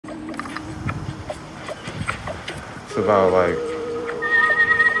It's about like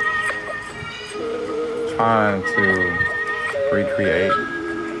trying to recreate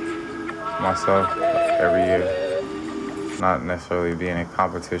myself every year. Not necessarily being in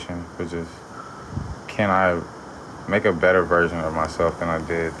competition, but just can I make a better version of myself than I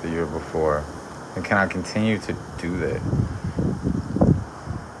did the year before? And can I continue to do that?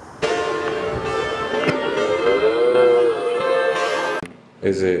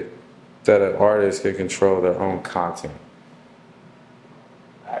 Is it that an artist can control their own content?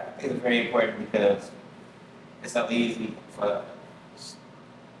 I think it's very important because it's so easy for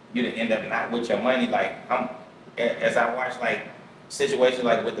you to end up not with your money. Like, as I watch like situations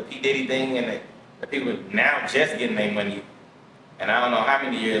like with the P. Diddy thing and the people now just getting their money, and I don't know how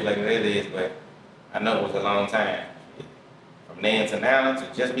many years later it is, but I know it was a long time. From then to now to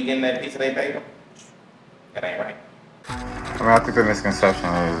just be getting that piece of their paper, that ain't right. I mean, I think the misconception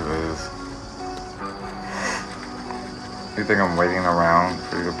is you think I'm waiting around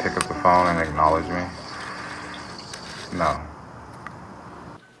for you to pick up the phone and acknowledge me? No.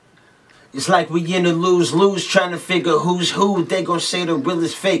 It's like we in a lose-lose trying to figure who's who. They gon' say the real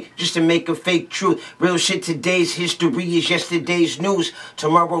is fake just to make a fake truth. Real shit, today's history is yesterday's news.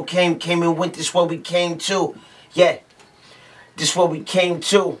 Tomorrow came and went, this what we came to. Yeah, this what we came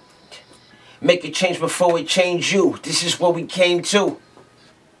to. Make a change before it change you. This is what we came to.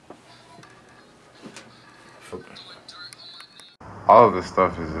 All of this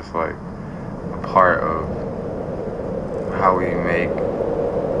stuff is just like a part of how we make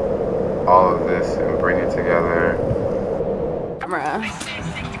all of this and bring it together. Camera.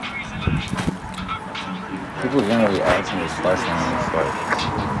 People generally ask me this question, and it's like,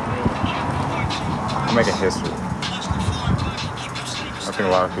 I'm making history. I think a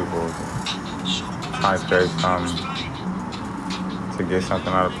lot of people try to create something to get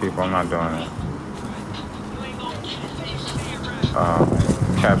something out of people. I'm not doing it.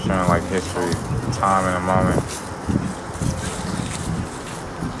 Capturing like history, time in a moment.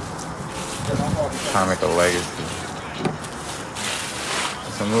 Trying to make a legacy.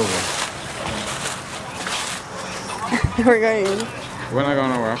 It's a movie. We're going. We're not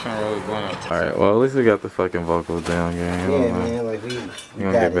going nowhere. I'm trying to roll this blunt up. Alright, well, at least we got the fucking vocals down, gang. Yeah, man, like we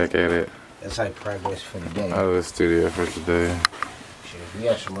gonna get back at it. That's like progress for the day. Out of the studio for today. We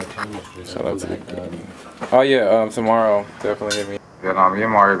got some more time. Shout out to the Oh yeah, tomorrow, definitely hit me. Yeah, no, me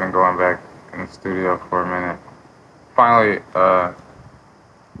and Mario been going back in the studio for a minute. Finally, got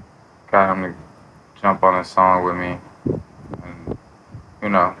him to jump on a song with me. And, you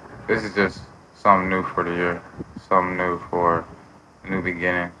know, this is just something new for the year. Something new for a new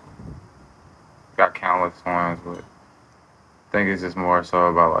beginning. Got countless ones, but I think it's just more so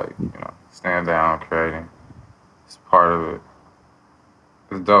about like, you know, staying down, creating. It's part of it.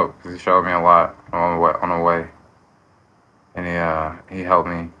 It's dope because he showed me a lot on the way. And he helped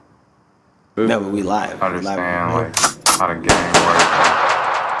me no, but we live. Understand like how the game works.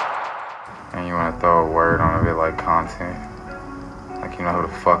 And you want to throw a word on a bit like content. Like you know who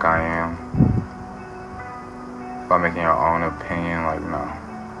the fuck I am. By making your own opinion, like no.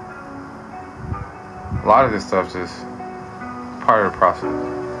 A lot of this stuff just part of the process.